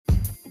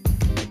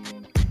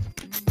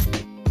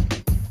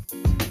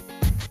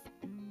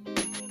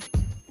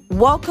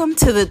Welcome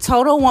to the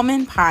Total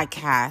Woman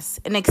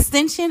Podcast, an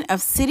extension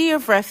of City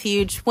of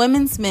Refuge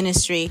Women's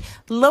Ministry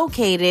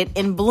located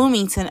in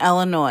Bloomington,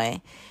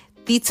 Illinois.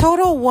 The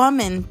Total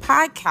Woman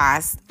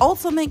Podcast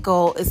ultimate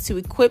goal is to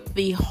equip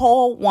the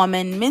whole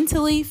woman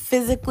mentally,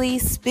 physically,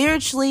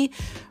 spiritually,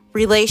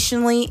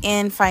 relationally,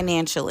 and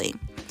financially.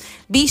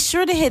 Be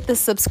sure to hit the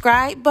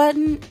subscribe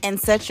button and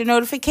set your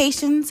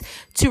notifications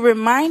to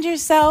remind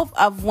yourself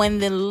of when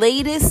the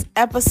latest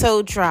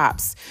episode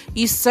drops.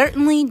 You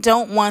certainly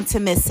don't want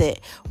to miss it.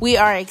 We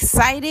are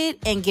excited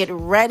and get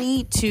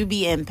ready to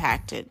be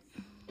impacted.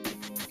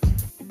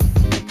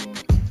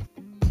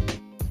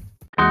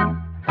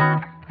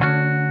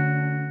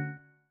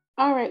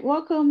 All right,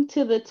 welcome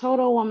to the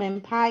Total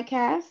Woman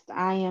Podcast.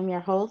 I am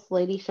your host,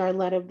 Lady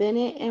Charlotta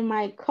Bennett, and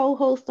my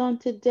co-host on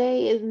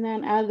today is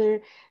none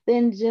other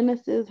than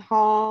Genesis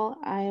Hall.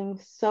 I am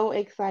so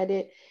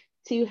excited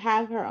to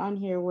have her on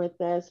here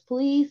with us.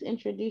 Please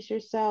introduce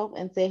yourself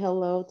and say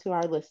hello to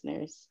our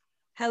listeners.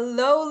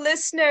 Hello,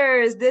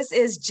 listeners. This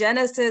is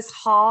Genesis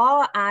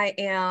Hall. I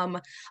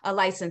am a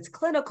licensed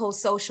clinical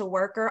social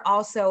worker,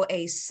 also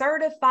a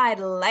certified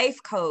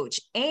life coach.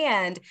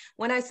 And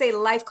when I say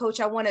life coach,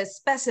 I want to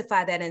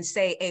specify that and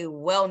say a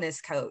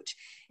wellness coach.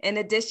 In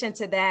addition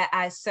to that,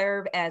 I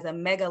serve as a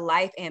Mega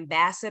Life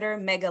ambassador.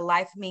 Mega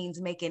Life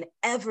means making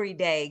every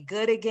day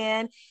good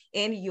again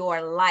in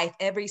your life,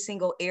 every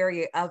single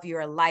area of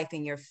your life,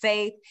 in your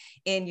faith,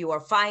 in your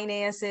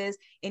finances,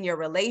 in your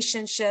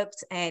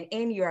relationships, and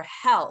in your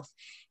health.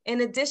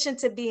 In addition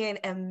to being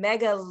a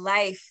Mega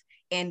Life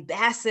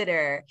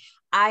ambassador,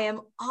 I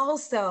am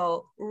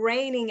also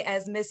reigning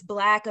as Miss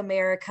Black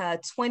America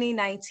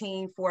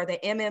 2019 for the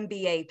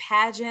MMBA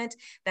pageant.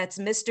 That's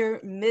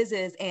Mr.,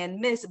 Mrs., and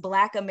Miss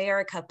Black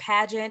America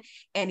pageant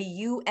and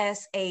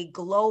USA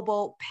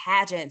Global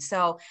pageant.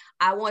 So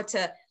I want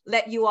to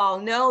let you all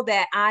know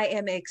that I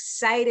am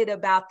excited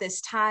about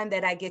this time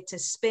that I get to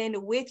spend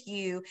with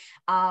you.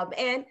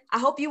 And I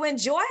hope you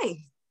enjoy.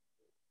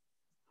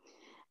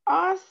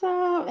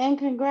 Awesome, and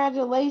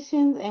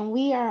congratulations. And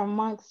we are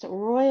amongst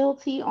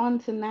royalty on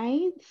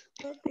tonight.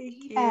 Oh,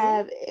 thank you.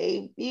 Have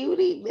a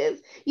beauty, Miss.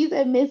 You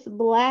said Miss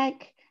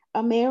Black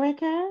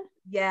America?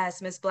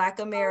 Yes, Miss Black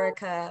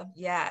America.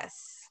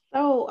 Yes.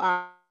 So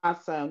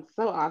awesome.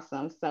 So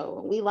awesome. So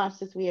when we launch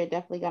this, we are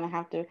definitely going to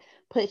have to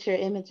put your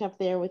image up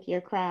there with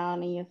your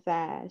crown and your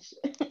sash.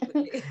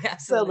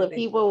 So the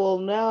people will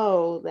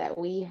know that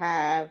we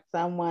have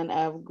someone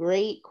of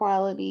great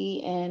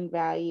quality and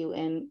value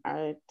in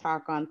our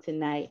talk on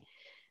tonight.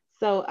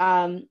 So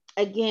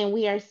again,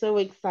 we are so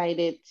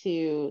excited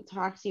to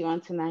talk to you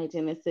on tonight.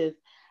 And this is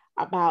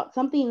about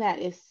something that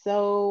is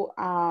so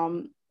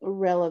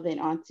relevant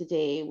on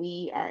today.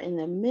 We are in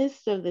the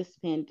midst of this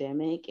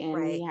pandemic, and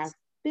we have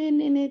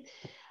been in it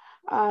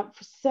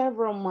for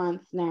several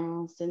months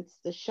now, since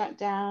the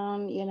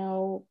shutdown,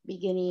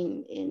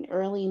 beginning in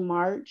early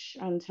March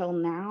until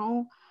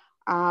now.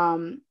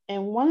 And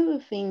one of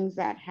the things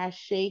that has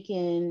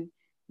shaken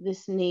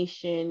this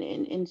nation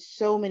in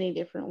so many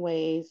different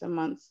ways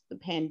amongst the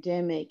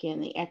pandemic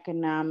and the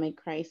economic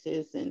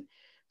crisis and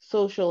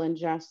social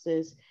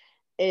injustice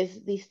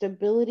is the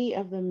stability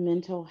of the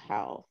mental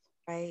health.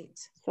 Right.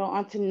 So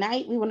on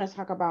tonight, we want to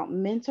talk about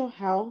mental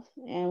health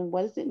and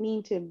what does it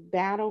mean to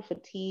battle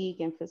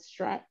fatigue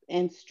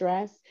and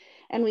stress.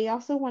 And we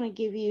also want to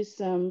give you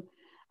some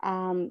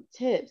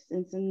tips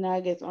and some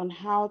nuggets on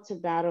how to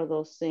battle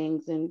those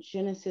things. And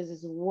Genesis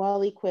is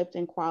well equipped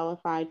and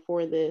qualified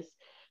for this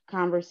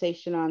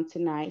conversation on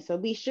tonight. So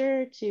be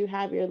sure to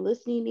have your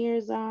listening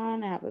ears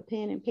on, have a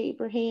pen and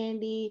paper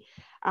handy,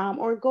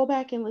 or go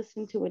back and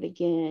listen to it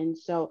again.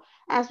 So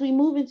as we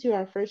move into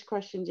our first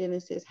question,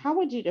 Genesis, how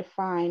would you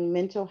define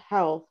mental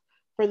health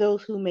for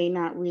those who may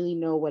not really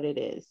know what it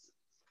is?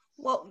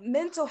 Well,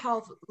 mental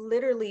health,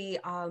 literally,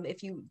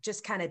 if you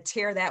just kind of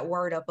tear that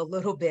word up a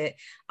little bit,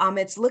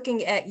 it's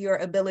looking at your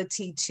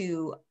ability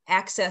to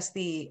access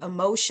the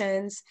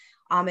emotions.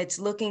 It's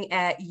looking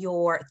at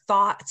your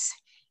thoughts,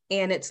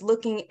 and it's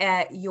looking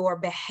at your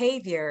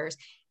behaviors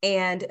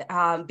and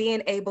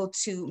being able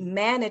to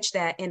manage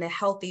that in a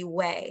healthy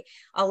way.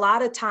 A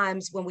lot of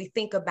times when we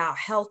think about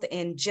health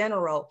in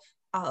general,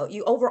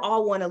 you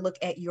overall want to look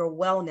at your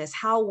wellness.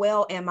 How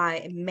well am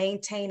I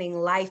maintaining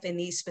life in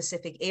these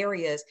specific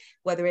areas,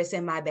 whether it's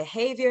in my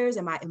behaviors,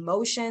 in my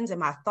emotions, in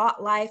my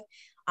thought life?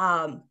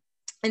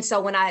 And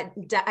so when I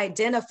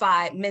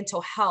identify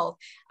mental health,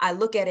 I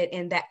look at it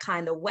in that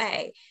kind of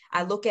way.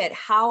 I look at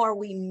how are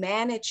we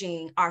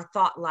managing our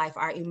thought life,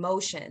 our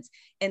emotions,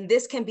 and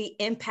this can be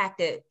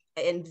impacted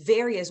in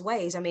various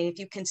ways. I mean, if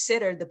you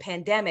consider the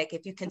pandemic,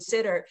 if you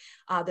consider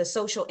the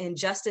social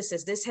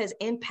injustices, this has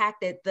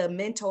impacted the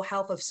mental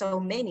health of so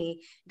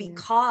many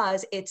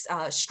because it's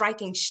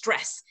striking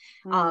stress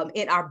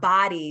in our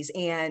bodies.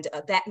 And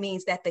that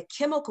means that the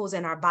chemicals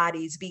in our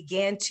bodies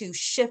begin to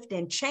shift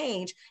and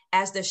change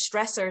as the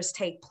stressors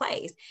take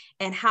place.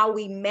 And how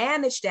we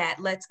manage that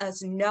lets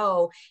us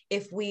know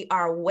if we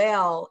are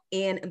well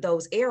in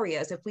those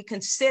areas. If we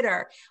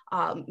consider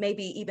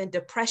maybe even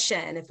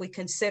depression, if we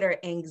consider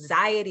anxiety,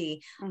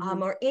 anxiety,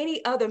 or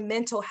any other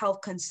mental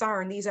health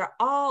concern, these are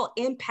all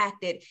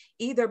impacted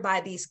either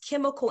by these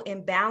chemical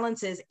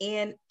imbalances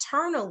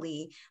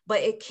internally, but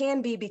it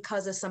can be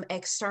because of some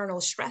external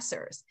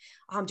stressors,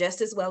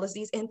 just as well as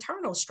these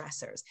internal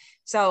stressors.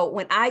 So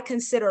when I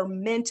consider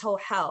mental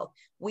health,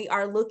 we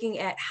are looking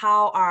at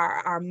how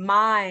our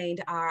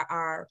mind,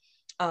 our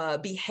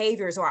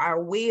behaviors, or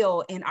our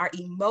will and our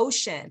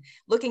emotion,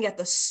 looking at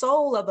the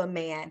soul of a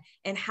man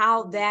and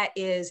how that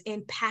is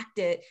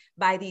impacted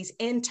by these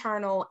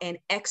internal and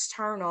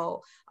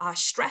external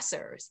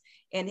stressors.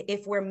 And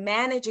if we're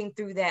managing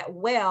through that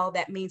well,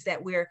 that means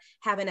that we're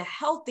having a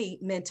healthy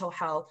mental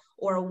health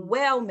or a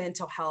well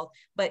mental health.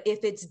 But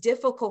if it's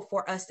difficult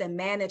for us to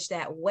manage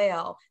that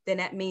well, then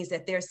that means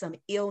that there's some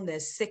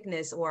illness,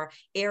 sickness, or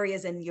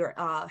areas in your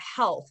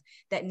health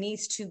that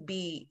needs to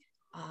be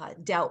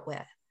dealt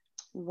with.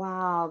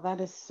 Wow, that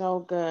is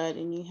so good.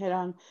 And you hit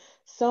on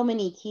so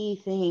many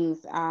key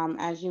things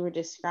as you were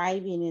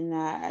describing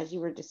as you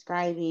were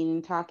describing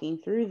and talking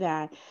through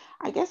that.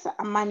 I guess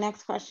my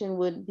next question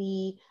would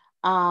be,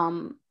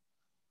 um,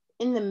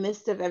 in the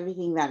midst of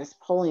everything that is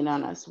pulling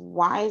on us,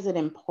 why is it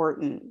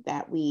important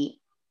that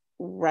we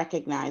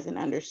recognize and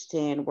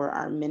understand where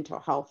our mental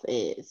health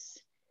is?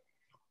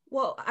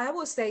 Well, I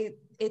will say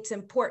it's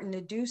important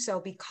to do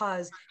so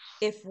because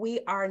if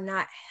we are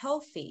not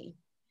healthy,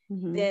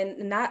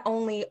 then not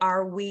only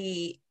are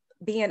we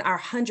being our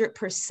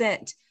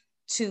 100%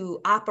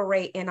 to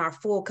operate in our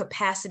full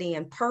capacity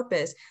and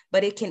purpose,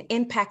 but it can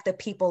impact the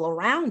people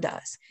around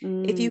us.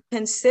 If you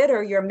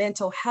consider your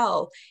mental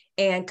health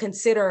and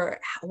consider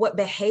what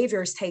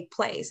behaviors take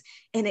place,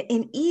 and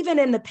even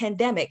in the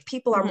pandemic,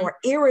 people are more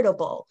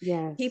irritable.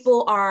 Yes.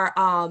 People are,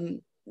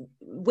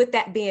 with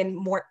that being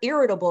more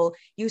irritable,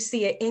 you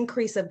see an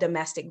increase of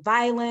domestic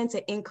violence,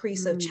 an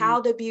increase of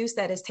child abuse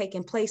that is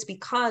taking place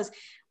because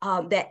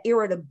that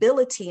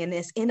irritability and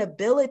this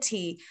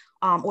inability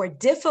or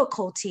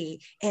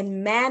difficulty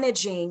in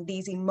managing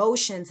these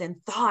emotions and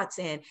thoughts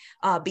and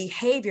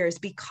behaviors,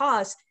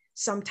 because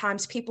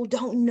sometimes people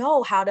don't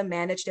know how to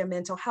manage their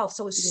mental health.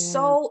 So it's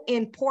so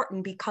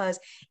important because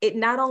it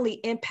not only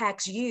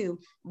impacts you,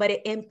 but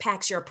it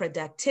impacts your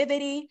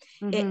productivity,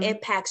 it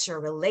impacts your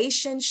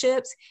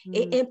relationships,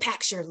 it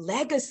impacts your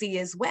legacy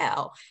as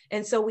well.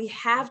 And so we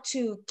have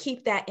to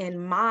keep that in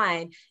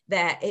mind,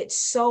 that it's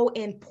so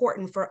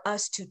important for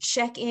us to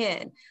check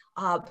in,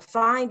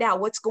 find out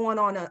what's going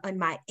on in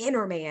my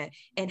inner man,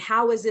 and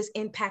how is this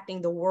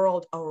impacting the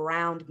world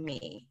around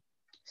me.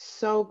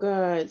 So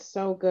good,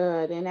 so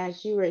good. And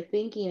as you were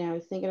thinking, I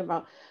was thinking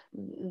about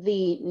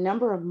the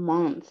number of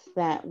months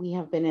that we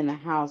have been in the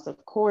house.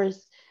 Of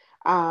course,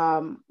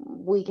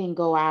 we can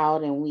go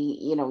out and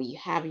you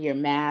have your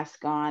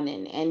mask on,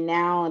 and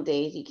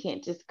nowadays you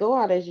can't just go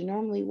out as you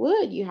normally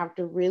would. You have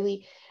to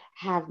really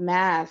have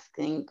masks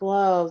and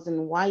gloves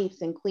and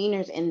wipes and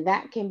cleaners, and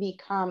that can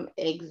become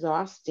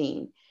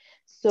exhausting.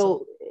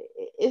 So,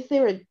 is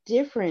there a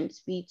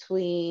difference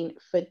between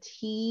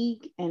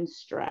fatigue and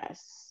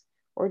stress?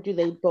 Or do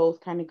they both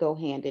kind of go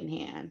hand in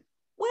hand?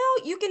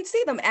 Well, you can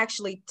see them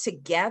actually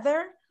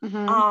together.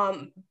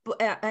 And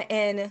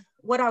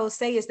what I will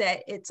say is that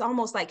it's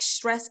almost like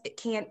stress, it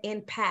can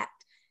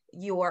impact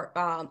your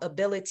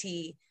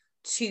ability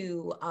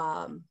to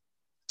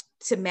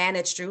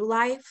manage through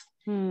life.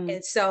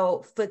 And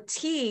so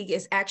fatigue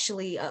is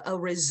actually a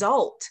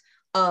result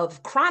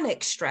of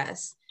chronic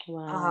stress.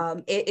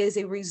 Wow. It is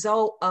a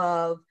result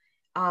of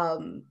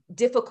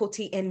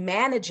difficulty in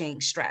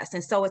managing stress.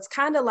 And so it's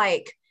kind of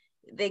like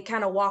they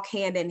kind of walk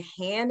hand in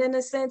hand in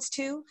a sense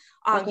too.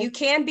 You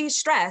can be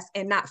stressed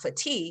and not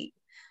fatigued,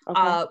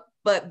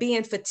 but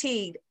being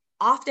fatigued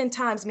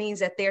oftentimes means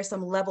that there's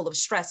some level of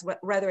stress,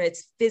 whether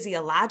it's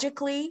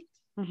physiologically,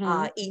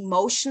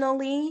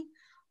 emotionally,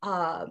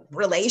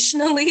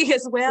 relationally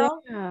as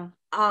well.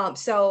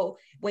 So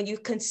when you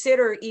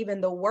consider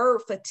even the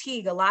word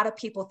fatigue, a lot of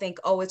people think,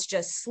 oh, it's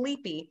just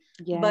sleepy,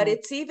 but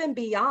it's even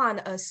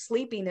beyond a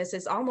sleepiness.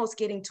 It's almost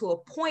getting to a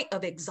point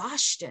of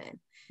exhaustion.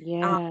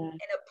 And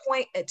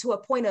to a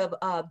point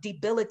of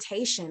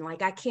debilitation,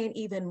 like I can't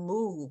even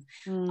move.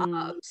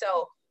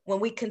 So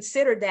when we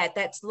consider that,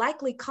 that's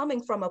likely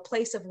coming from a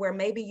place of where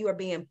maybe you are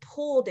being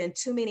pulled in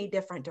too many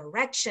different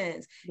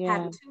directions,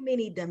 have too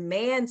many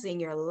demands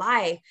in your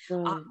life,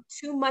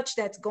 too much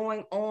that's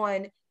going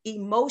on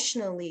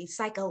emotionally,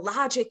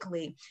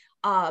 psychologically,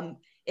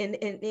 and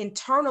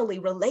internally,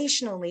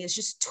 relationally. It's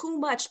just too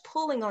much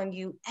pulling on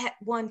you at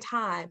one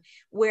time,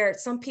 where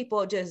some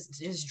people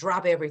just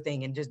drop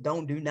everything and just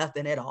don't do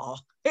nothing at all.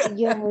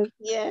 Yes.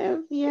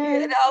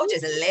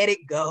 Just let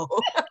it go.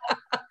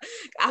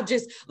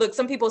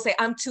 Some people say,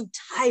 I'm too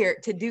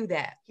tired to do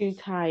that. Too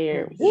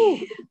tired.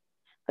 Woo.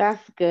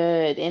 That's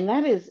good. And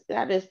that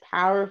is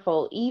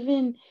powerful.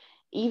 Even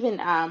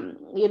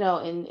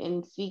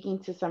in speaking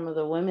to some of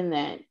the women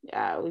that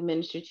we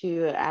minister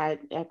to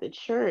at the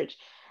church,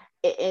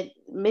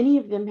 many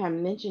of them have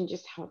mentioned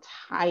just how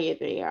tired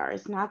they are.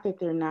 It's not that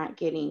they're not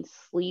getting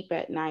sleep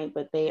at night,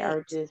 but they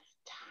are just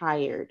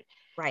tired.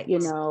 Right.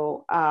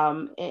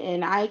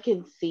 And I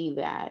can see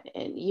that.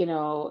 And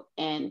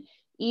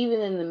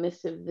even in the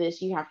midst of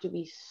this, you have to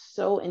be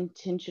so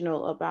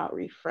intentional about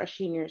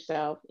refreshing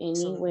yourself any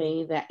Absolutely.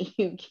 way that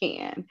you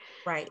can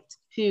Right.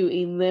 to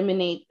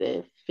eliminate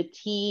the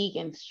fatigue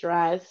and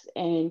stress.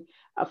 And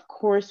of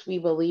course, we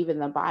believe in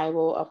the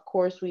Bible. Of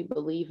course, we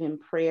believe in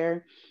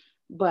prayer.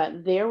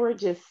 But there were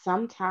just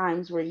some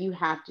times where you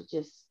have to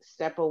just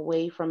step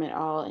away from it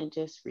all and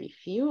just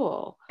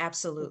refuel,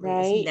 Absolutely.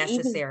 It's right? Even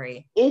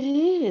necessary. it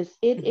is,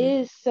 it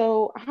Mhm. is.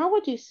 So how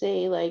would you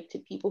say, like, to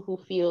people who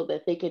feel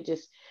that they could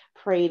just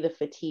pray the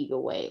fatigue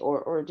away,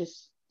 or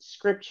just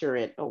scripture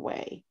it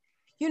away?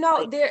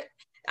 Like, There,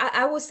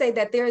 I will say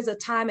that there is a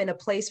time and a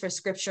place for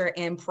scripture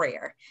and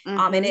prayer.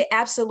 And mm-hmm, it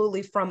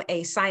absolutely, from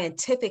a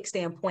scientific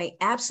standpoint,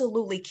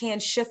 absolutely can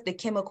shift the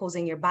chemicals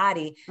in your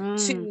body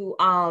mm, to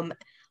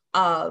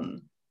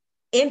um,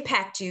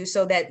 impact you,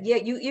 so that, yeah,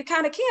 you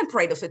kind of can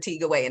pray the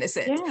fatigue away in a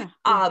sense. yeah,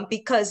 yeah.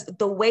 Because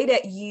the way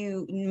that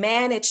you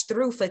manage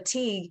through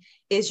fatigue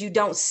is you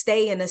don't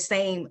stay in the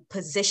same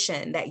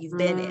position that you've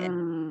been in.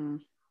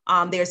 Mm,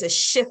 There's a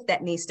shift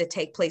that needs to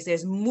take place.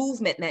 There's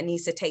movement that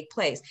needs to take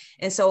place.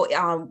 And so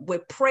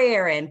with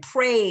prayer and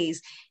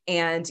praise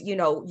and,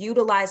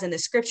 utilizing the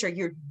scripture,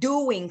 you're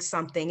doing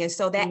something. And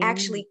so that yeah,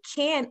 actually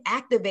can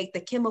activate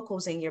the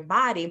chemicals in your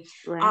body.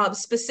 right.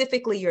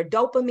 Specifically, your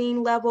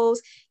dopamine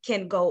levels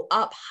can go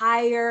up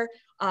higher.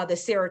 The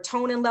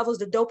serotonin levels,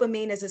 the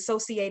dopamine is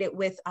associated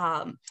with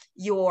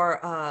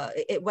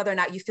whether or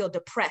not you feel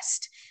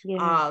depressed.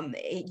 Yeah,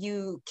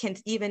 You can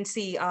even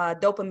see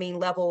dopamine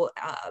level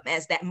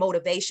as that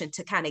motivation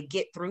to kind of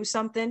get through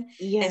something. And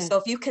yes. so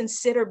if you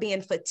consider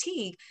being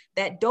fatigued,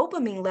 that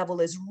dopamine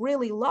level is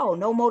really low,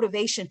 no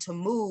motivation to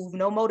move,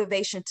 no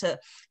motivation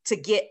to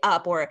get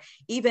up, or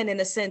even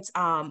in a sense,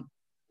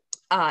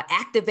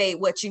 activate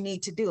what you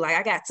need to do. Like,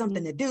 I got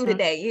something to do Mhm.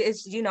 today.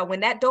 It's,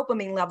 when that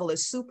dopamine level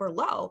is super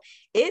low,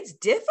 it's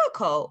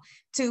difficult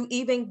to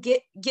even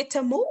get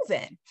to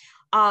moving.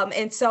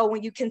 And so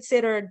when you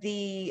consider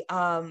the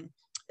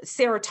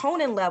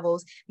serotonin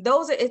levels,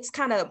 it's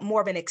kind of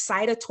more of an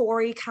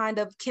excitatory kind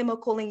of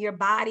chemical in your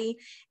body,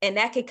 and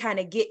that can kind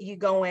of get you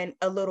going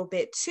a little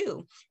bit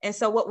too. And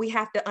so what we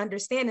have to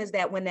understand is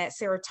that when that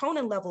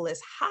serotonin level is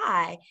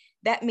high,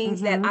 that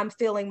means that Mhm. I'm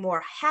feeling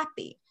more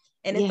happy.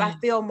 And if I Yeah,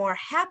 feel more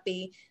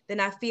happy, then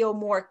I feel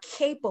more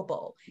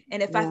capable.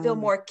 And if I feel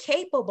yeah, more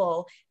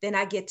capable, then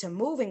I get to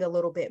moving a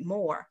little bit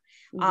more.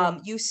 yeah.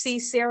 You see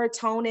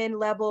serotonin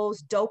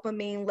levels,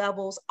 dopamine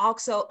levels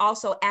also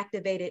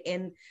activated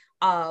in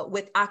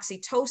with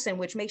oxytocin,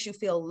 which makes you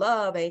feel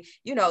love. And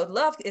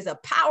love is a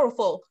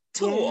powerful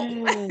tool.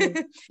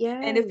 Yes,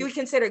 And if you yes.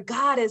 consider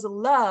God as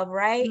love,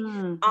 right?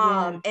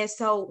 Yeah. And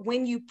so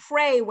when you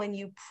pray, when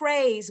you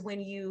praise,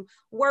 when you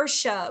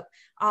worship,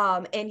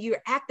 and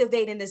you're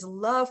activating this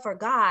love for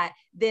God,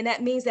 then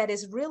that means that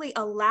it's really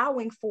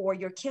allowing for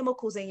your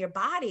chemicals in your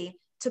body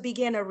to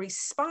begin to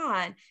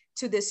respond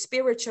to this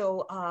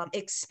spiritual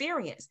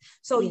experience.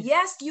 So Yeah.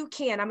 yes, you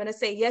can. I'm going to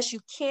say, yes, you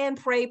can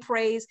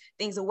praise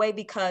things away,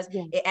 because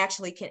Yeah. it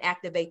actually can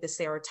activate the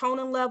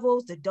serotonin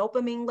levels, the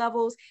dopamine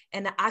levels,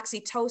 and the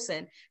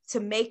oxytocin to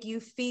make you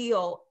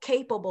feel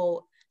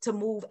capable to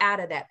move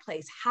out of that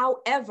place.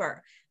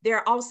 However, there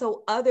are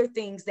also other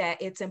things that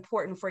it's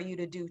important for you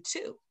to do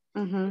too,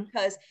 Mm-hmm.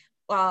 because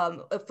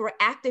if we're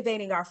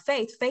activating our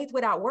faith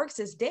without works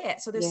is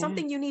dead. So there's Yeah.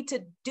 something you need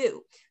to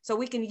do. So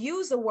we can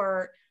use the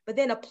word, but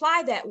then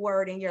apply that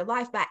word in your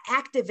life by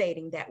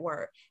activating that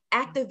word.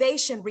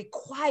 Activation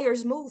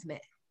requires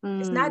movement.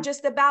 It's not Mm.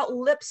 just about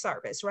lip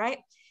service, right?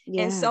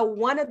 And Yeah. so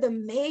one of the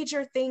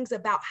major things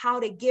about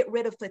how to get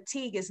rid of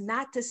fatigue is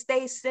not to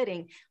stay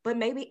sitting, but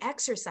maybe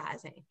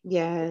exercising,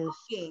 Yes.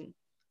 walking,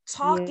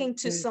 talking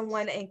to Yes.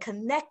 someone and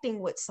connecting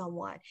with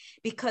someone.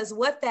 Because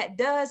what that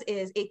does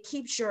is it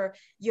keeps your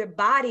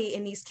body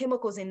and these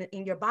chemicals in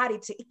your body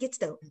it gets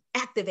to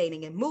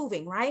activating and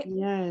moving, right?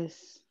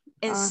 Yes.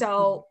 And Awesome.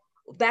 so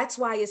that's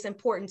why it's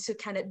important to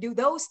kind of do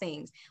those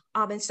things.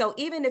 And so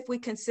even if we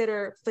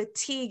consider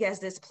fatigue as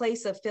this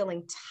place of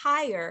feeling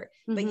tired,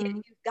 but yet Mm-hmm.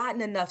 you've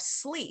gotten enough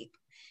sleep,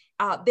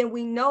 then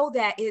we know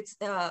that it's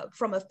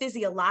from a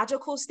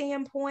physiological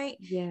standpoint,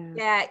 Yeah.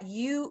 that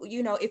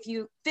if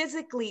you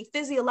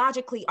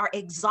physiologically are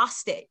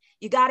exhausted,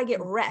 you got to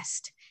get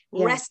rest.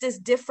 Yeah. Rest is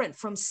different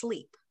from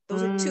sleep.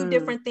 Those are two Mm.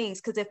 different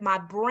things. Because if my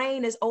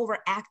brain is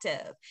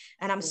overactive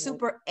and I'm Yes.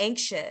 super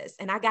anxious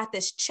and I got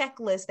this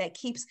checklist that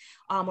keeps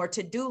or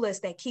to-do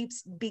list that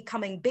keeps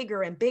becoming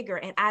bigger and bigger,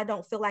 and I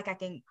don't feel like I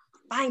can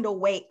find a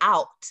way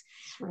out,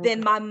 Right.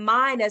 then my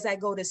mind, as I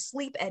go to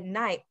sleep at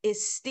night,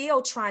 is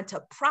still trying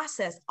to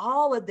process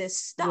all of this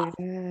stuff,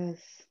 Yes.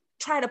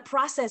 trying to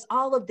process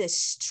all of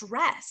this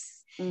stress.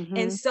 And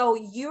Mm-hmm. so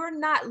you're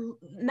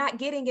not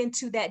getting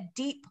into that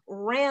deep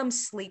REM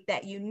sleep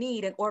that you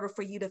need in order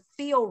for you to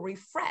feel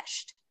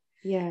refreshed.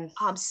 Yes.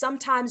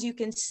 Sometimes you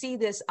can see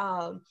this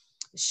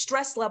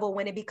stress level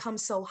when it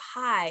becomes so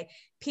high,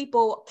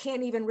 people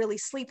can't even really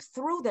sleep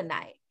through the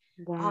night.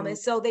 Wow. And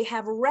so they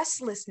have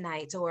restless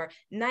nights, or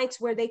nights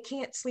where they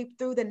can't sleep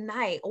through the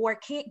night, or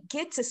can't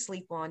get to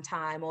sleep on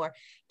time, or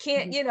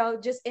can't, you know,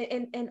 just,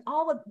 and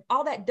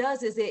all that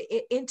does is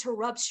it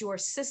interrupts your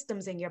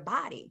systems in your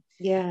body.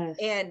 Yes.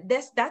 And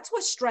that's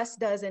what stress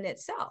does in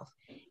itself.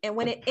 And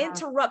when it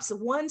interrupts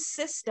one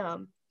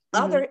system,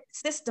 other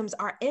systems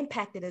are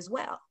impacted as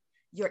well.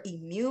 Your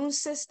immune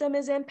system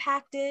is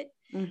impacted.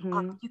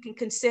 You can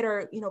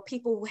consider, you know,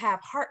 people who have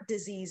heart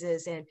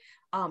diseases and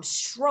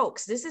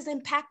strokes. This is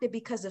impacted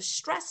because of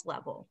stress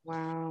level.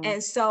 Wow.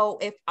 And so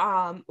if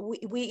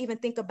we even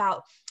think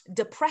about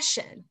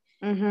depression,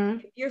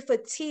 if you're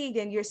fatigued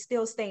and you're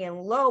still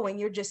staying low and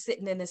you're just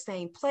sitting in the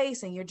same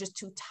place and you're just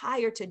too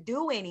tired to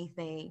do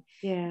anything,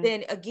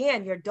 then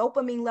again, your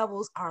dopamine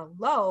levels are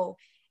low,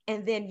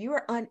 and then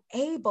you're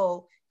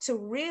unable to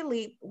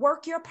really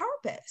work your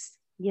purpose.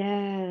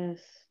 Yes.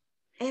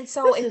 And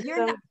so if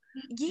you're not,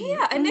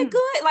 and they're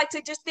good, like,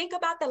 to just think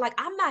about that, like,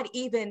 I'm not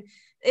even,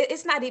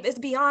 it's not even, it's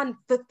beyond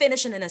the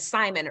finishing an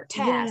assignment or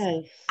task.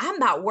 Yes. I'm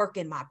not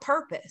working my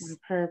purpose. My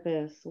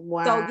purpose.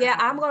 Wow. So yeah,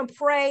 I'm going to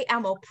pray,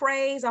 I'm going to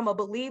praise, I'm going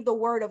to believe the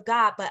word of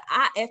God. But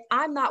if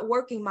I'm not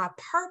working my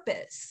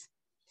purpose,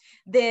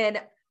 then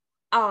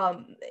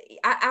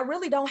I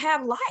really don't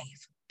have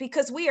life,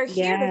 because we are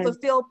here to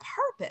fulfill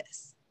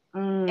purpose.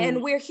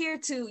 And we're here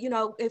to, you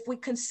know, if we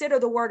consider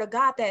the word of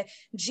God, that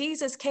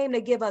Jesus came to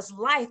give us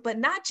life, but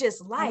not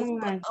just life,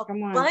 but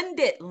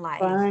abundant life.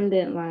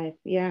 Abundant life.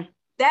 Yeah.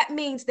 That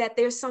means that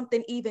there's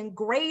something even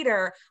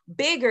greater,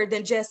 bigger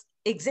than just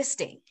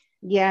existing.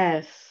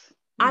 Yes.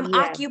 I'm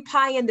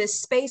occupying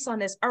this space on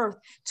this earth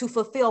to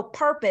fulfill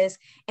purpose.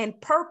 And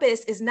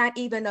purpose is not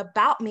even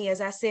about me, as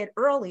I said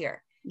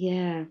earlier.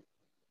 Yeah.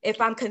 If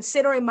I'm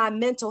considering my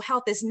mental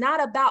health, it's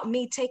not about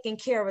me taking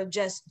care of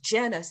just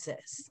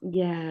Genesis.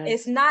 Yeah.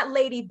 It's not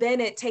Lady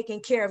Bennett taking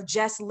care of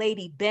just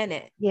Lady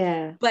Bennett.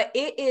 Yeah. But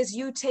it is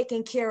you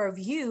taking care of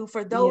you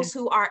for those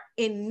who are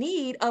in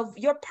need of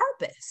your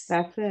purpose.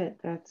 That's it.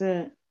 That's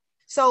it.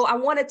 So I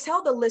want to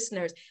tell the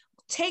listeners,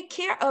 take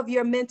care of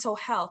your mental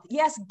health.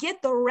 Yes,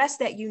 get the rest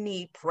that you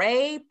need.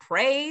 Pray,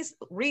 praise,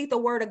 read the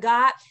word of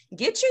God,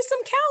 get you some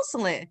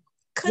counseling,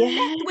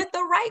 connect with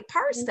the right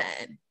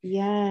person.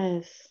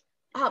 Yes.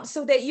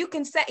 So that you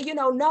can say, you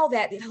know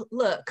that,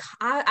 look,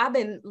 I've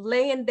been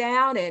laying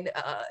down and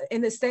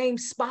in the same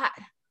spot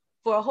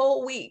for a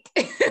whole week.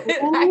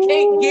 I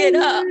can't get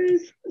up.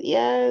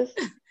 Yes.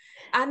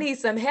 I need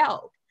some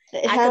help.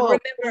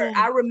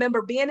 I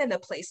remember being in a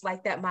place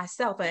like that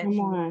myself,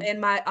 and in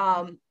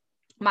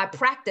my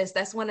practice,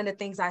 that's one of the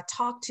things I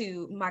talk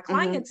to my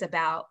clients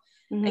about.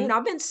 And, you know,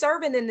 I've been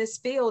serving in this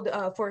field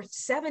for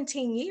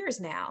 17 years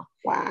now.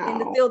 Wow. In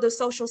the field of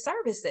social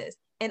services.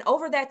 And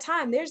over that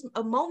time, there's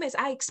moments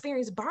I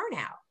experienced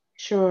burnout.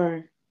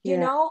 Sure. You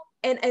know,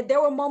 and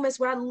there were moments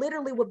where I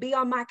literally would be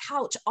on my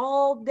couch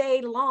all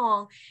day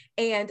long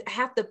and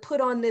have to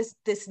put on this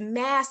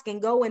mask and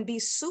go and be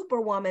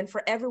Superwoman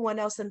for everyone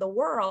else in the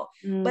world.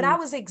 But I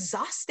was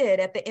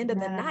exhausted at the end of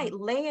the night,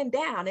 laying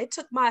down. It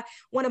took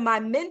one of my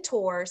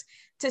mentors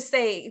to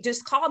say,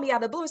 just call me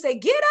out of the blue and say,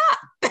 get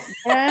up.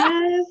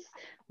 Yes.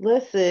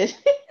 Listen.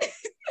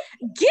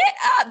 Get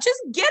up, just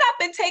get up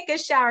and take a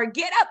shower,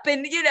 get up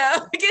and, you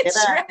know, get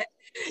dressed.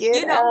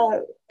 You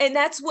know, and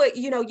that's what,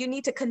 you know, you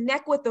need to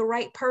connect with the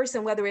right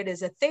person, whether it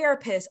is a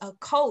therapist, a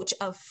coach,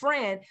 a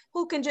friend,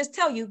 who can just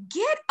tell you,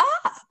 get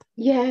up.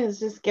 Yes,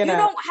 just get up.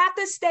 You don't have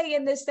to stay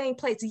in the same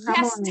place.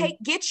 Yes,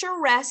 get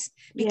your rest,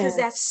 because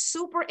that's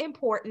super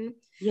important.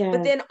 Yes.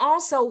 But then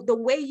also the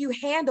way you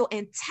handle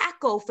and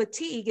tackle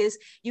fatigue is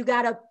you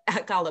gotta, I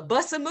call it,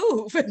 bust a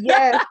move.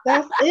 Yes,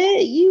 that's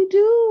it. You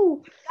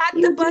do.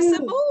 Got to bust a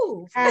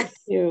move. Have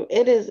to.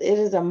 It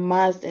is a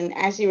must. And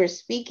as you were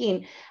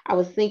speaking, I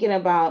was thinking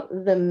about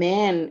the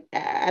man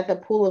at the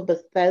pool of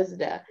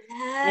Bethesda.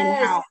 Yes.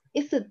 And how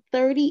it's a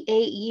 38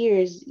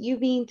 years. You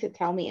mean to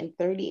tell me in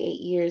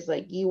 38 years,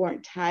 like, you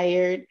weren't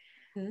tired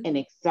and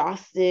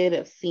exhausted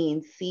of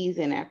seeing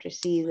season after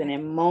season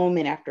and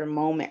moment after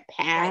moment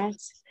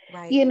pass,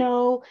 right. You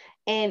know,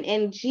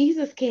 and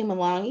Jesus came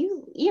along.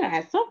 You know,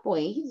 at some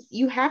point,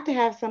 you have to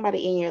have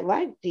somebody in your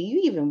life. Do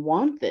you even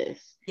want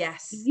this?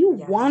 Yes. Do you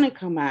want to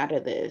come out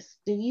of this?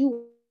 Do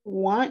you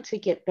want to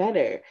get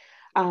better?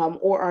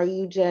 Or are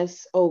you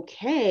just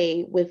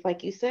okay with,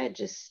 like you said,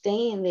 just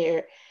staying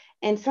there?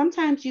 And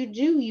sometimes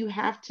you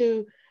have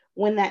to,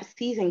 when that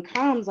season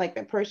comes, like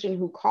the person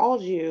who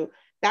called you,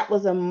 that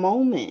was a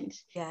moment.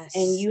 Yes.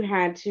 And you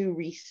had to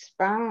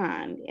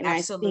respond. And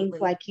absolutely. I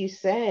think, like you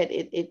said,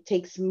 it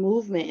takes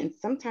movement. And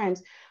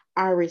sometimes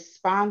our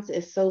response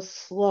is so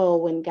slow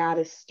when God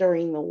is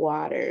stirring the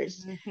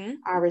waters.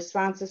 Our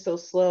response is so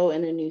slow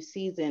in a new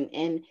season.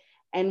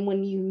 And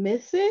when you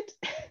miss it,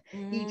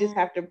 you just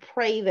have to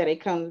pray that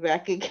it comes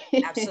back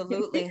again.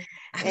 Absolutely.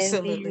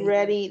 And be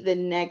ready the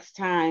next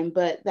time.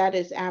 But that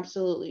is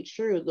absolutely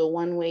true. The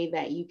one way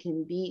that you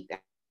can beat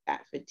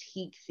that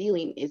fatigue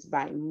feeling is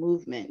by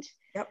movement.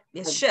 Yep,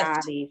 it's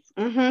shift.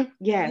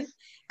 Yes.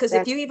 Because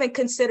if you even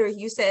consider,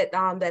 you said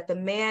that the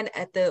man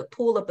at the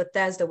pool of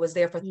Bethesda was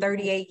there for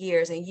 38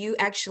 years, and you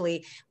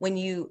actually, when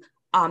you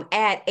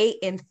add 8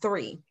 and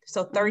 3.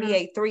 So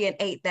 38, 3 and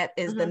 8, that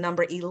is the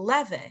number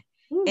 11.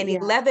 Ooh, and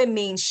 11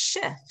 means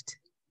shift.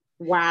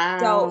 Wow.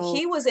 So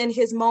he was in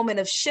his moment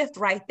of shift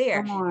right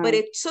there. But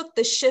it took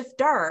the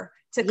shifter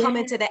to come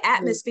into the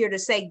atmosphere to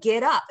say,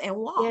 get up and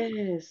walk.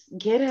 Yes,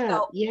 get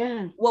up.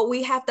 So what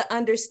we have to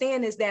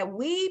understand is that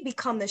we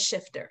become the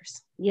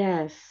shifters.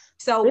 Yes.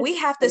 So we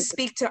have to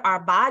speak to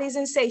our bodies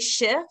and say,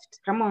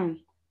 shift. Come on.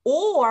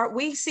 Or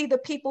we see the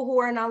people who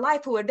are in our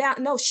life who are down.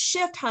 No,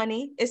 shift,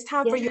 honey. It's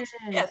time for you to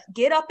shift.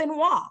 Get up and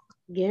walk.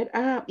 Get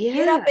up.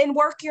 Get up and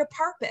work your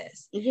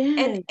purpose.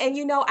 And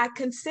you know, I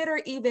consider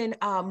even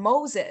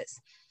Moses.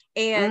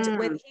 And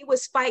when he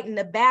was fighting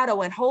the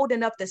battle and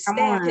holding up the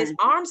staff, his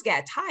arms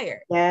got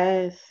tired.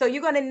 Yes. So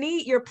you're going to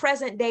need your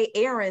present day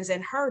Aarons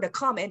and her to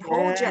come and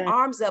hold your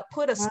arms up,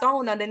 put a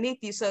stone underneath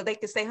you so they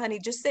can say, honey,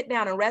 just sit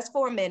down and rest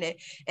for a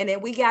minute. And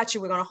then we got you.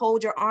 We're going to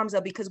hold your arms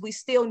up because we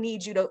still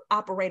need you to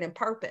operate in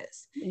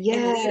purpose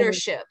and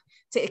leadership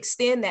to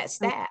extend that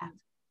staff.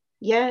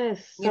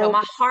 Yes. You know,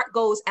 my heart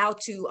goes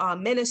out to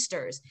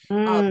ministers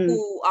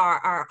who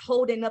are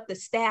holding up the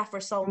staff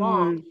for so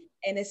long.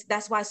 And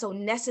that's why it's so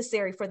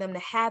necessary for them to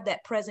have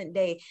that present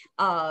day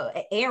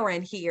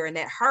Aaron here and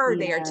that her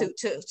there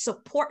to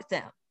support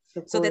them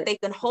so that they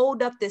can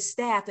hold up this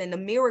staff and the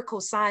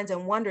miracle signs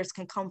and wonders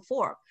can come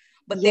forth.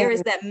 But there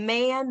is that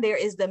man, there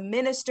is the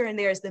minister, and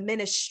there is the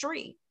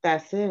ministry.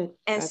 That's it.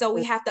 And so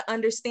we have to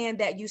understand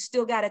that you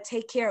still got to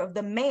take care of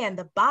the man,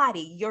 the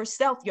body,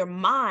 yourself, your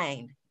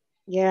mind.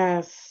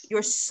 Yes.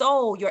 Your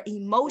soul, your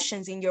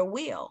emotions, and your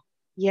will.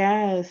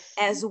 Yes.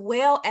 As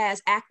well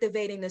as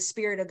activating the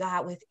Spirit of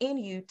God within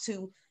you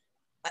to,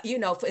 you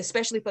know,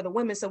 especially for the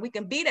women, so we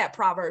can be that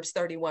Proverbs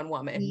 31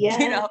 woman. Yes.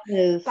 You know,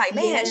 like,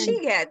 man, she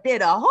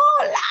did a whole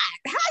lot.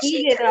 How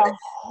she did a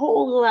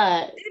whole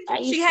lot.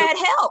 She had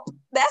help.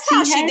 That's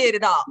how she did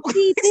it all.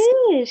 She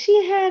did.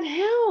 She had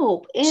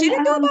help. And she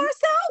didn't do it by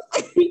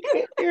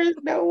herself. There's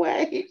no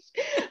way.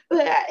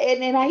 But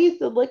and I used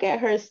to look at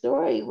her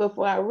story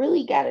before I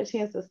really got a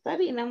chance to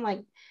study, and I'm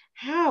like,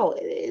 how?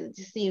 It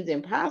just seems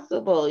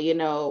impossible. You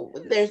know,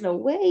 there's no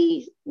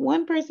way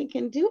one person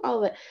can do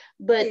all that.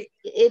 But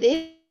it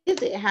is.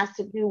 It has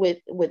to do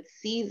with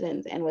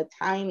seasons and with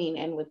timing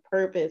and with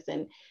purpose.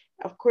 And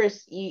of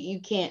course, you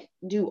can't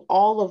do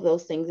all of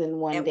those things in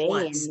one day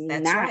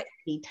and not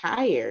be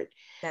tired.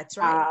 That's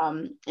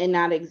right. And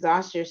not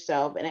exhaust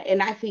yourself.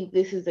 And I think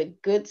this is a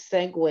good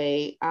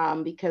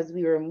segue because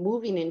we were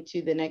moving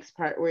into the next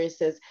part where it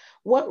says,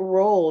 what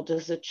role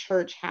does the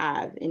church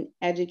have in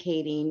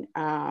educating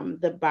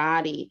the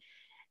body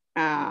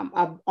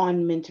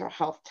on mental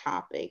health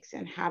topics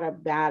and how to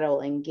battle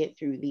and get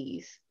through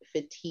these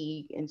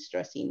fatigue and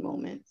stressing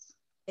moments?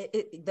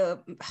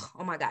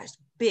 Oh my gosh,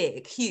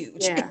 big,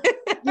 huge. Yes.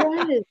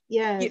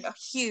 Yes. You know,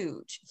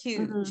 huge.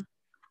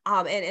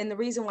 And the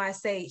reason why I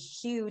say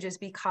huge is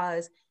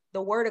because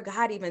the Word of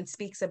God even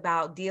speaks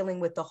about dealing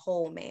with the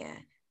whole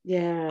man.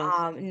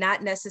 Yeah.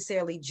 Not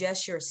necessarily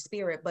just your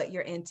spirit, but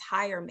your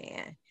entire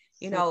man.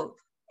 You know,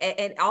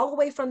 and all the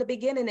way from the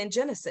beginning in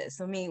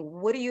Genesis. I mean,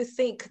 what do you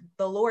think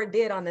the Lord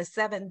did on the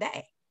seventh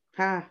day?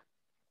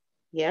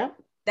 Yeah.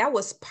 That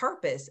was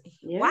purpose.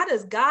 Yeah. Why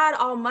does God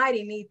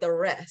Almighty need the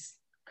rest?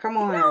 Come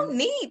on. You don't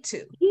need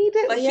to.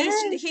 But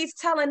he's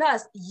telling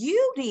us,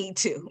 you need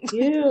to.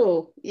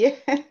 Yes.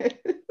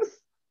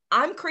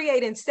 I'm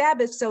creating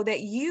Sabbath so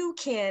that you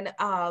can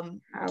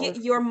get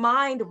your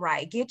mind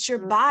right, get your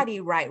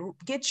body right,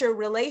 get your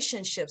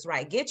relationships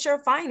right, get your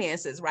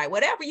finances right,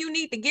 whatever you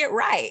need to get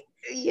right.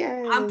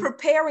 Yes. I'm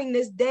preparing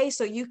this day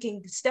so you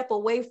can step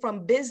away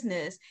from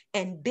business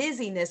and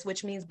busyness,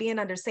 which means being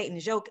under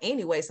Satan's yoke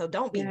anyway. So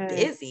don't be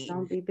busy.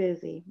 Don't be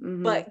busy.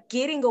 But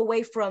getting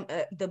away from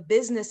the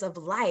business of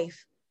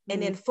life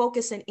and then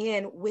focusing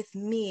in with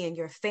me and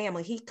your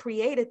family. He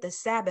created the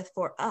Sabbath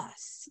for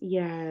us.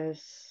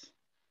 Yes.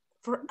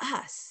 For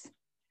us.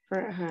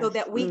 So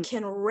that we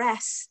can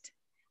rest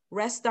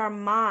our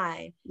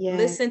mind,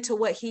 listen to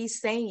what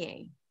he's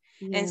saying.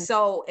 And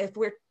so if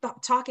we're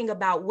talking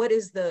about what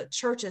is the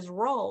church's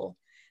role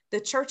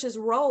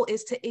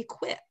is to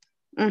equip.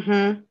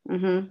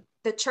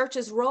 The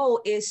church's role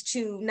is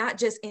to not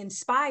just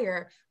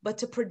inspire, but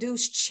to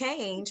produce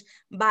change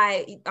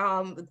by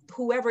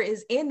whoever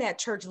is in that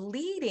church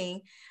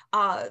leading,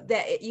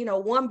 that, you know,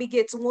 one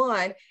begets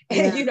one,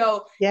 and, you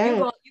know,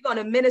 you're going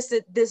to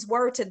minister this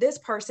word to this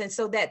person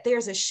so that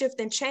there's a shift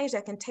and change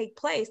that can take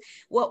place.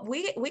 Well,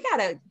 we got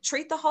to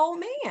treat the whole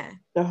man.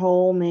 The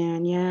whole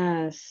man.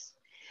 Yes.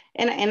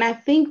 And I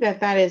think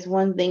that is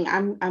one thing.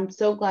 I'm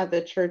so glad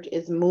the church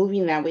is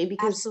moving that way,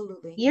 because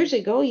years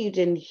ago you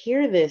didn't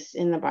hear this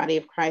in the body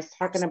of Christ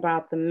talking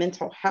about the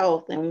mental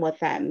health and what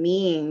that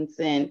means,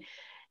 and,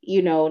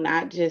 you know,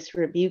 not just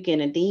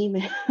rebuking a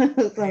demon,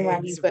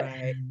 somebody, but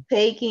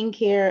taking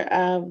care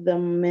of the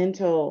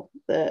mental,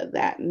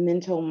 that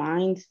mental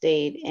mind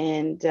state.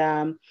 And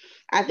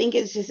I think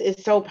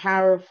it's so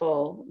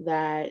powerful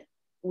that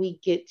we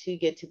get to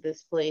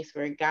this place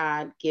where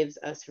God gives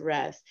us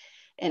rest.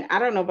 And I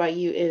don't know about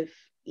you, if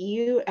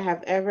you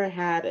have ever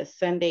had a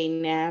Sunday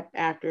nap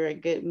after a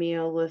good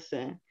meal,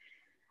 listen,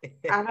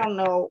 I don't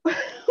know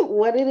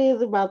what it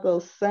is about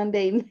those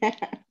Sunday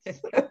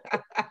naps.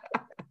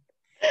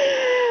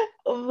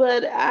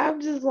 But I'm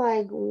just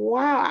like,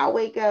 wow, I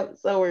wake up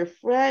so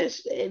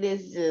refreshed, and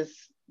this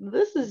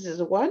is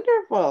just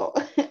wonderful.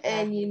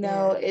 And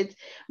Yeah,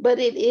 but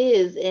it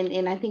is,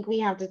 and I think we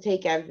have to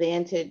take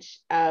advantage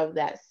of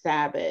that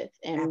Sabbath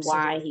and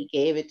why absolutely. he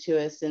gave it to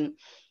us. And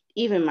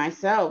even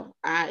myself,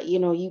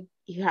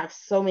 you have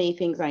so many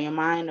things on your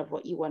mind of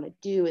what you want to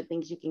do and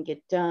things you can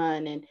get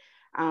done. And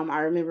I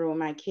remember when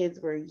my kids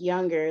were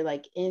younger,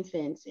 like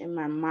infants, and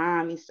my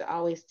mom used to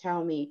always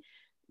tell me,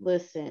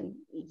 listen,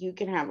 you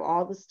can have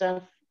all the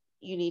stuff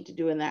you need to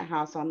do in that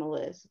house on the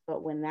list,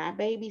 but when that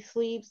baby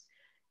sleeps,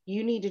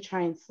 you need to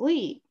try and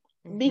sleep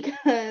Mhm.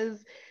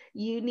 because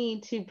you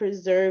need to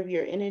preserve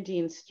your energy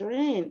and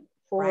strength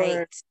for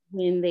Right,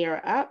 when they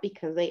are up,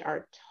 because they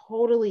are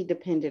totally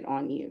dependent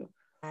on you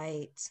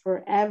right.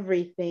 for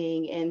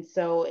everything. And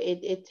so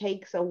it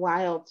takes a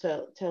while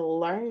to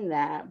learn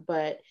that,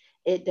 but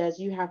it does.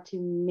 You have to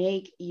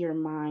make your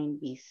mind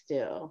be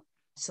still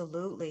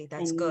Absolutely.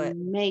 That's good.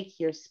 and make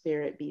your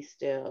spirit be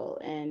still,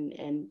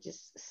 and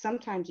just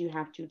sometimes you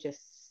have to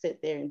just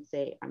sit there and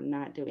say, I'm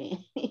not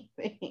doing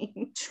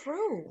anything.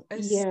 True.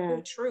 It's so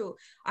Yeah. true.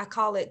 I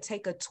call it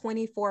take a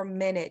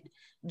 24-minute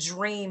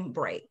dream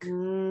break.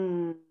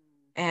 Mm,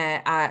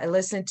 And I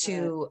listen yes.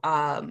 to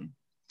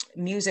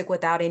music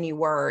without any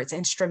words,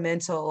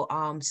 instrumental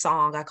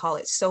song. I call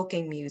it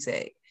soaking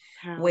music,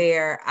 Powerful.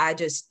 where I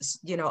just,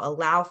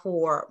 allow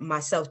for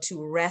myself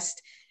to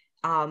rest.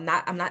 I'm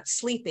not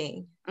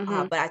sleeping,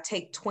 Mm-hmm. but I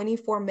take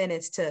 24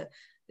 minutes to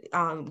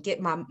get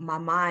my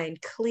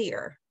mind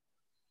clear.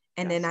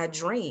 And then That's I good.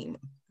 dream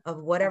of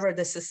That's whatever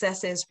the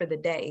success is for the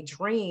day.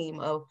 Dream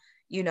of,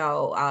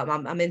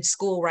 I'm in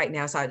school right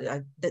now.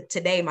 So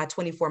today, my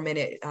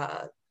 24-minute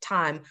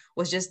time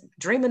was just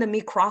dreaming of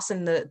me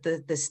crossing the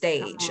come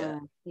stage,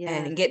 on. Yeah.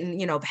 and getting,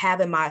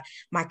 having my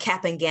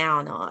cap and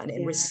gown on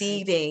and Yeah.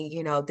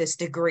 receiving, this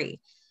degree.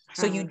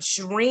 So you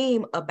Powerful.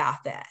 dream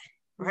about that,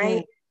 Yes.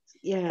 right?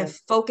 And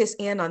Yes. focus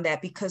in on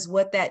that, because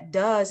what that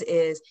does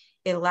is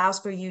it allows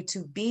for you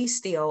to be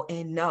still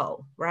and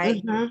know,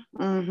 right?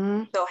 Mm-hmm.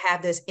 Mm-hmm. So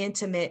have this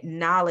intimate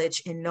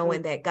knowledge in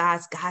knowing that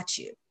God's got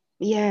you.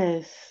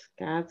 Yes.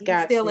 God's Be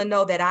got still you. and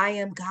know that I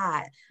am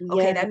God.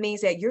 Okay, Yes. that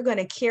means that you're going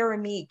to carry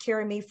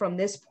me from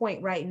this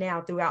point right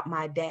now throughout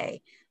my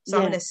day. So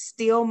I'm going Yes. to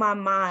still my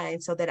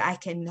mind so that I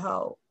can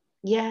know.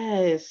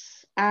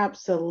 Yes,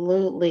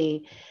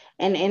 absolutely.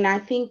 And I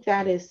think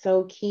that is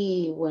so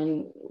key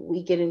when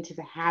we get into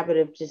the habit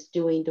of just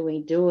doing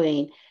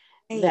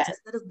Hey, that.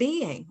 instead of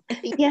being.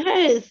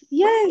 Yes,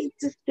 yes, Right.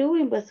 just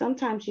doing, but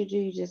sometimes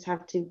you just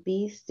have to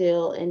be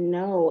still and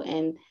know,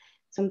 and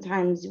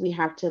sometimes we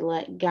have to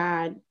let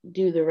God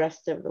do the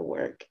rest of the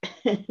work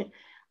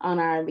on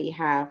our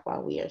behalf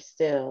while we are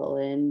still.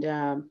 And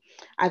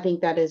I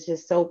think that is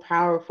just so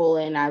powerful,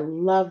 and I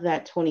love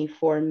that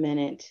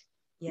 24-minute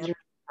Yep. dream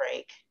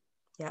break.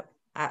 Yep.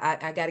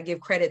 I got to give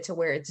credit to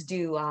where it's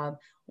due.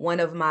 One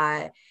of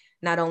my,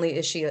 not only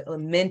is she a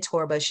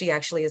mentor, but she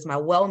actually is my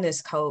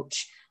wellness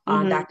coach,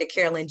 Mm-hmm. Dr.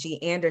 Carolyn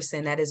G.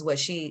 Anderson. That is what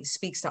she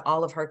speaks to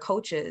all of her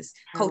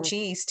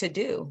coachees to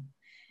do,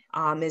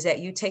 is that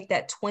you take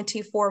that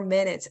 24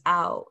 minutes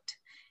out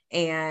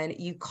and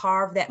you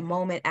carve that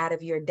moment out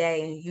of your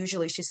day. And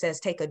usually she says,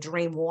 take a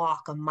dream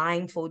walk, a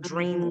mindful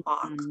dream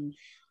walk. Mm-hmm.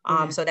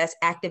 Yeah. So that's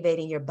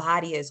activating your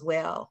body as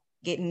well,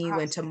 getting you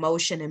into Awesome.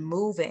 motion and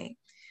moving.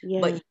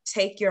 But Yeah. you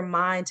take your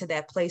mind to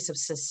that place of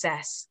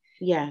success.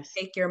 Yes.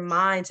 Take your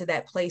mind to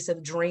that place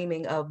of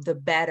dreaming of the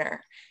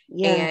better.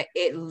 Yeah. And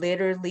it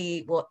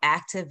literally will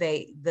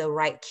activate the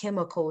right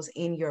chemicals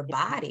in your Yeah.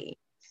 body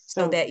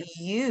so So that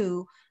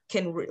you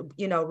can,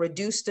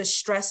 reduce the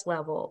stress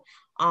level.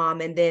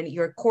 And then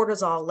your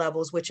cortisol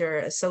levels, which are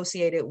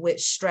associated with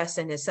stress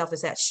in itself,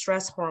 is that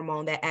stress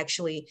hormone that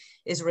actually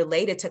is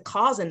related to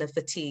causing the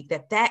fatigue,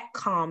 that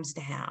calms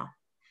down,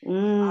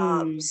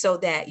 mm, so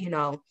that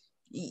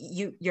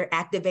you're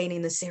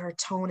activating the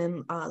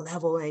serotonin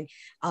level, and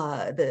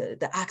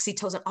the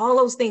oxytocin, all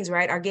those things,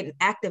 right, are getting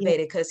yeah.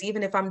 activated. Because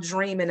even if I'm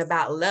dreaming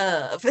about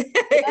love, maybe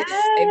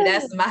Yes.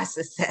 that's my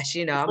success,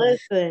 I'm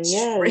Listen,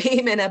 yes.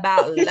 dreaming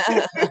about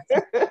love.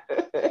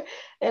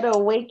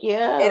 It'll wake you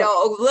up. It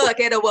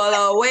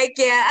will wake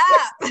you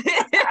up.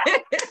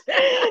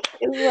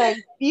 It's like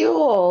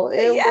fuel.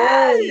 It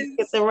will. You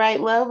get Yes. the right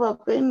love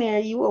up in there,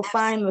 you will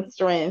find the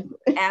strength.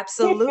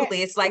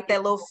 Absolutely. It's like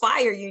that little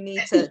fire you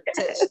need to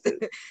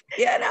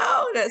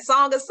the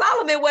Song of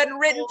Solomon wasn't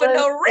written for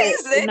no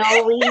Listen, reason.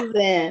 no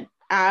reason.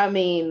 I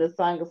mean, the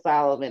Song of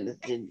Solomon is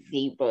just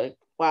deeper.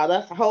 Wow,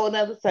 that's a whole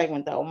nother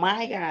segment, though.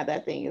 My God,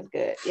 that thing is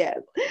good. Yes.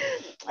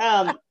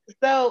 Um,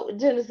 so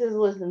Genesis,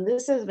 listen,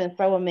 this has been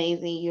so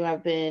amazing. You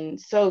have been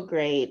so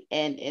great,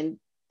 and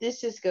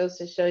this just goes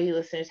to show you,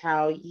 listeners,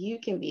 how you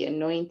can be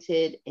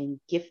anointed and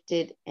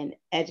gifted and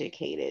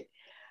educated.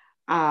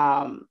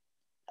 Um,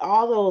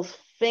 all those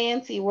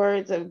fancy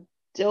words of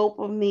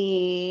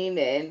dopamine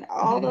and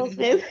all those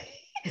fancy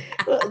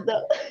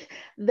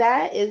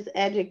that is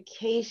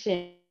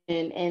education,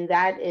 and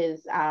that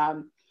is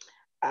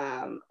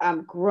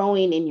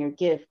growing in your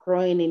gift,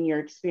 growing in your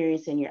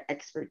experience and your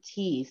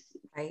expertise.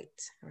 Right,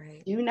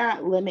 right. Do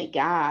not limit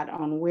God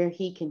on where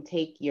he can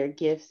take your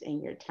gifts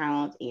and your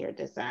talents and your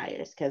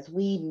desires, because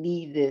we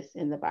need this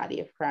in the body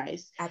of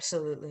Christ.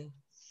 Absolutely.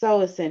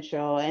 So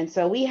essential. And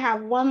so we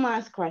have one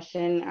last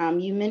question.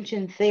 You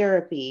mentioned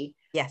therapy.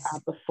 Yes.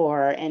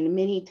 Before, and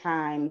many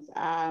times,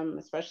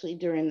 especially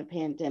during the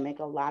pandemic,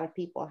 a lot of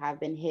people have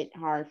been hit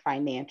hard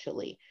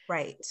financially.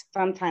 Right.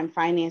 Sometimes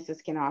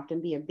finances can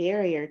often be a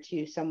barrier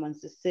to someone's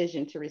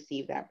decision to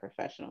receive that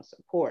professional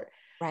support.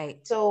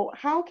 Right. So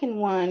how can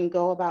one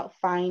go about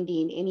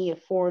finding any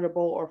affordable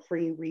or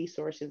free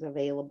resources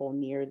available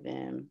near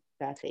them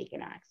that they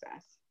can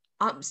access?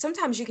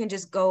 Sometimes you can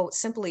just go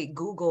simply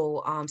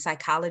Google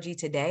psychology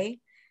today,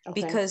 Okay.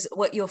 because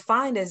what you'll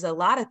find is a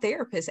lot of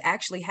therapists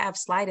actually have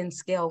sliding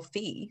scale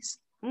fees.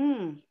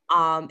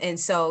 And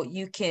so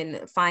you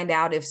can find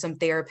out if some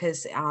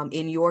therapists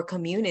in your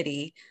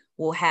community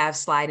will have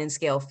sliding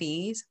scale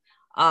fees.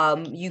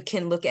 You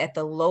can look at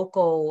the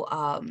local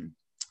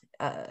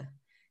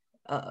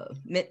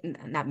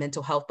not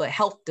mental health, but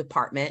health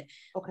department,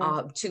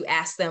 okay, to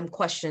ask them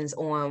questions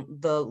on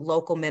the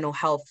local mental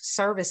health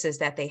services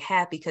that they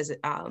have, because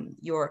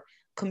your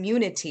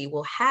community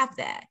will have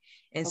that.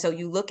 And okay, so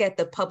you look at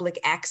the public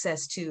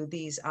access to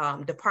these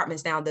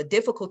departments. Now, the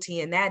difficulty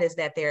in that is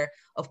that they're,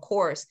 of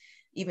course,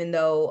 even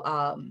though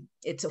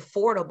it's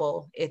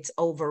affordable, it's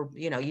over,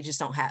 you just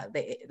don't have,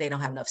 they don't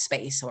have enough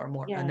space or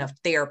enough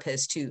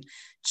therapists to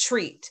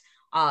treat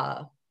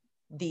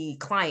the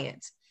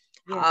clients.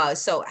 Yeah.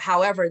 So,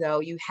 however, though,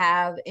 you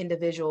have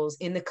individuals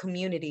in the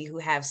community who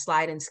have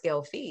sliding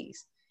scale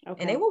fees, okay,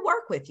 and they will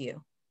work with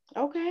you.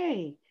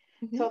 Okay.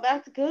 Mm-hmm. So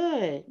that's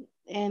good.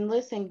 And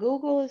listen,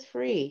 Google is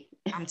free.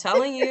 I'm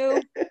telling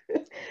you.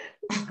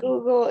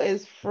 Google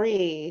is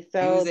free.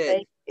 So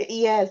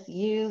yes,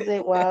 use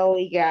it while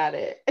we got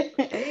it.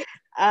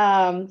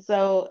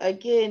 So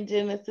again,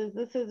 Genesis,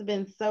 this has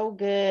been so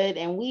good,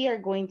 and we are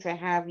going to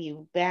have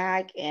you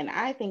back. And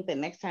I think the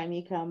next time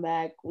you come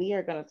back, we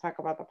are going to talk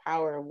about the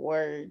power of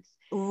words.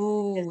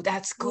 Ooh,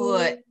 that's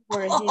good.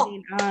 We're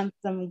hitting on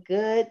some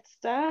good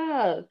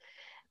stuff.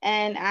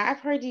 And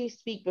I've heard you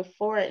speak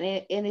before,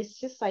 and it's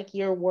just like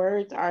your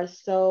words are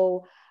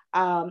so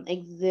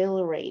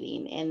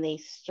exhilarating, and they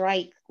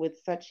strike with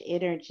such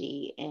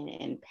energy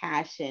and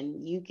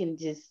passion. You can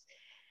just,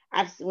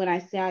 when I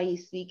saw you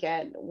speak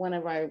at one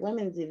of our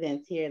women's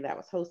events here that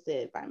was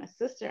hosted by my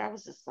sister, I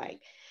was just like,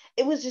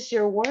 it was just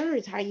your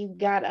words, how you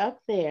got up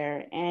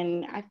there.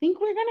 And I think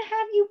we're going to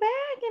have you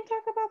back and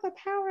talk about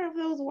the power of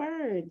those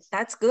words.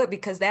 That's good,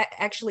 because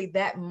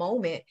that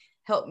moment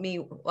helped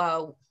me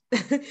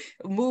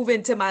move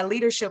into my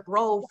leadership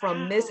role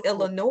from Miss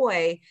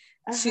Illinois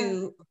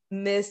to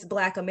Miss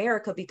Black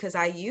America, because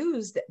I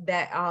used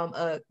that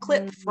a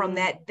clip from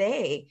that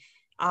day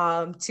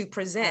to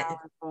present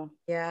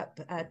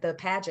at the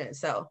pageant.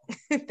 So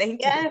thank you.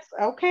 Yes.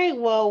 Okay.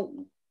 Well,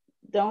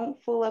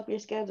 don't full up your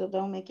schedule.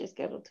 Don't make your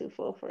schedule too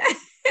full for you.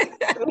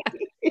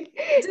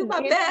 Do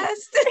my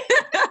best.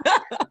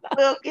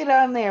 We'll get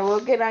on there.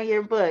 We'll get on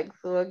your books.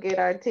 We'll get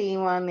our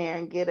team on there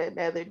and get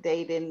another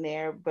date in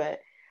there.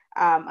 But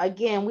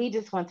again, we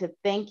just want to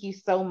thank you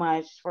so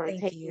much for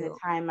taking the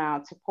time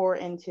out to pour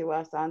into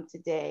us on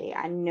today.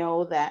 I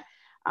know that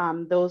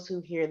those who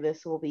hear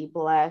this will be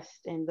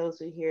blessed, and those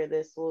who hear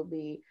this will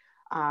be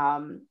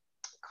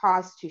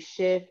caused to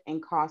shift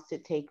and caused to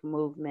take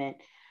movement.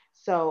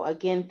 So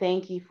again,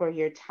 thank you for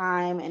your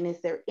time. And is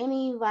there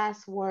any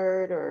last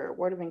word or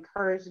word of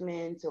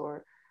encouragement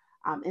or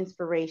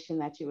inspiration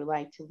that you would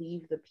like to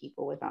leave the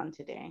people with on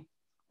today?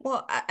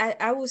 Well,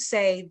 I will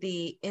say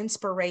the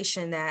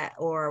inspiration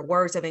or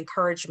words of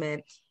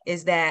encouragement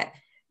is that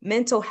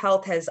mental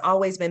health has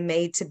always been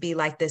made to be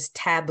like this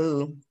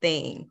taboo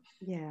thing.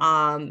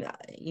 Yeah.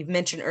 You've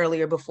mentioned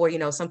earlier before,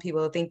 some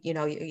people think,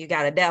 you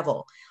got a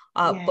devil.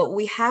 But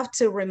we have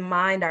to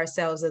remind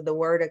ourselves of the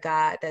word of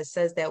God that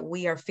says that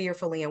we are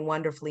fearfully and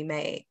wonderfully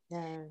made.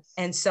 Yes.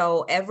 And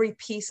so every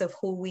piece of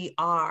who we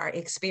are,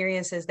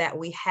 experiences that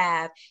we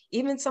have,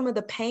 even some of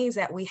the pains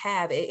that we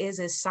have, it is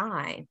a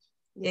sign.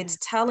 Yeah. It's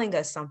telling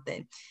us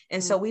something.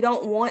 And so we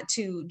don't want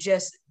to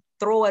just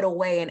throw it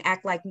away and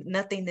act like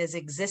nothing is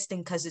existing,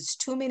 because it's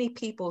too many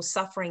people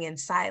suffering in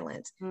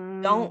silence.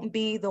 Don't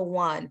be the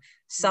one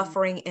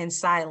suffering in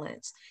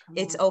silence.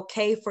 It's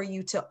okay for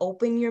you to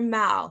open your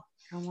mouth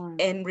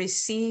and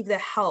receive the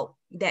help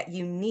that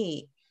you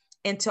need.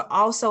 And to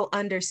also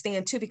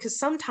understand too, because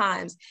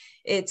sometimes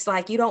it's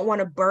like you don't want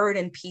to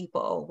burden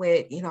people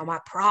with, my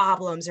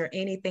problems or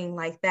anything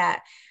like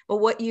that. But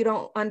what you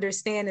don't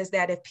understand is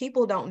that if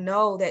people don't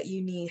know that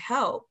you need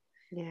help,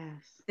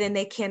 then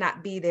they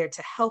cannot be there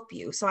to help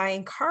you. So I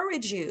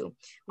encourage you,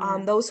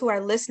 those who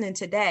are listening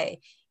today,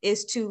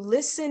 is to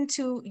listen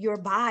to your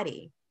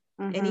body.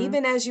 And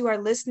even as you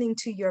are listening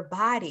to your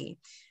body,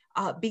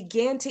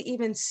 begin to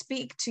even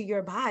speak to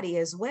your body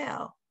as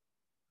well,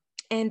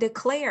 and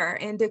declare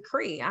and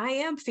decree, I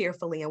am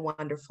fearfully and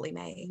wonderfully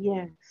made.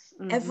 Yes.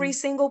 Every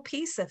single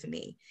piece of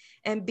me.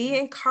 And be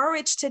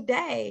encouraged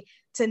today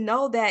to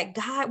know that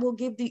God will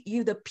give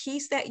you the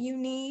peace that you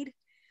need,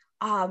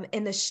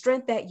 and the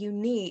strength that you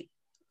need.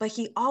 But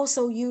he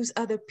also used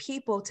other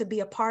people to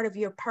be a part of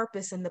your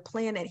purpose and the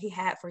plan that he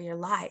had for your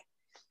life.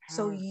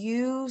 So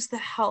use the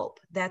help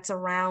that's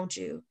around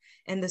you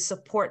and the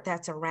support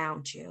that's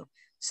around you,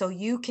 so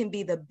you can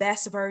be the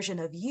best version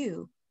of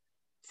you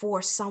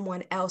for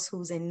someone else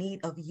who's in need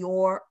of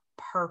your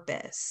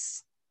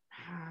purpose.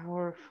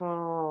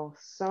 Powerful.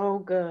 So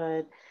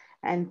good.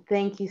 And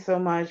thank you so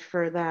much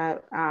for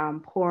that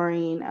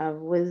pouring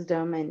of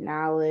wisdom and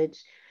knowledge.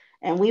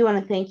 And we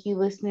want to thank you,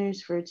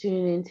 listeners, for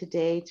tuning in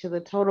today to the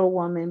Total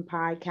Woman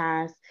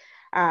podcast.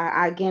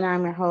 Again,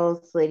 I'm your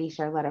host, Lady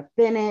Charlotta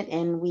Bennett,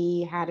 and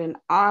we had an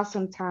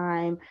awesome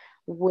time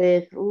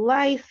with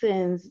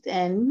licensed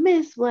and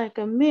Miss Black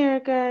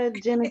America,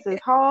 Genesis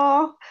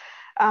Hall.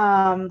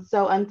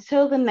 So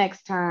until the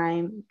next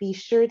time, be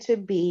sure to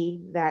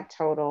be that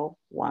total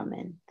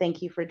woman.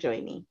 Thank you for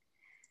joining.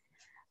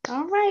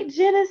 All right,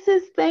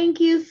 Genesis, thank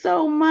you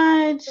so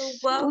much. You're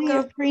welcome. We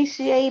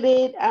appreciate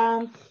it.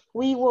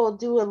 We will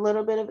do a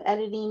little bit of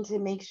editing to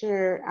make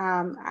sure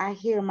I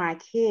hear my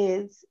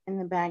kids in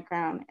the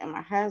background, and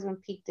my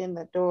husband peeked in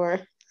the door.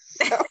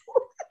 So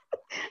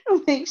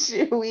make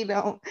sure we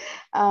don't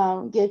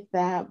get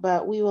that,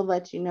 but we will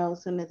let you know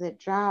as soon as it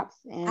drops,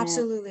 and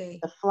absolutely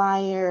the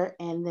flyer,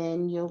 and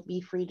then you'll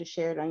be free to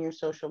share it on your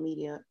social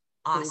media.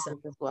 Awesome.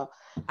 As well.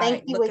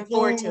 Thank you looking again.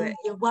 Forward to it.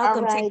 You're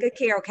welcome. Take good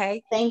care.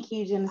 Okay. Thank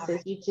you, Genesis.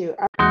 Right. You too.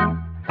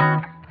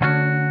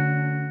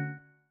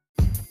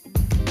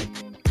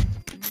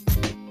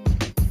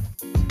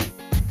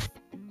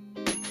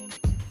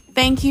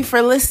 Thank you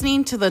for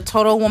listening to the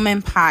Total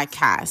Woman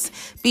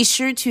podcast. Be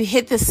sure to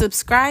hit the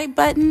subscribe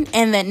button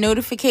and that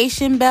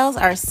notification bells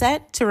are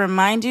set to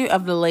remind you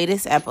of the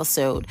latest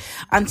episode.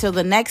 Until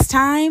the next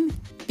time,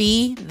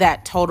 be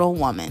that total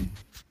woman.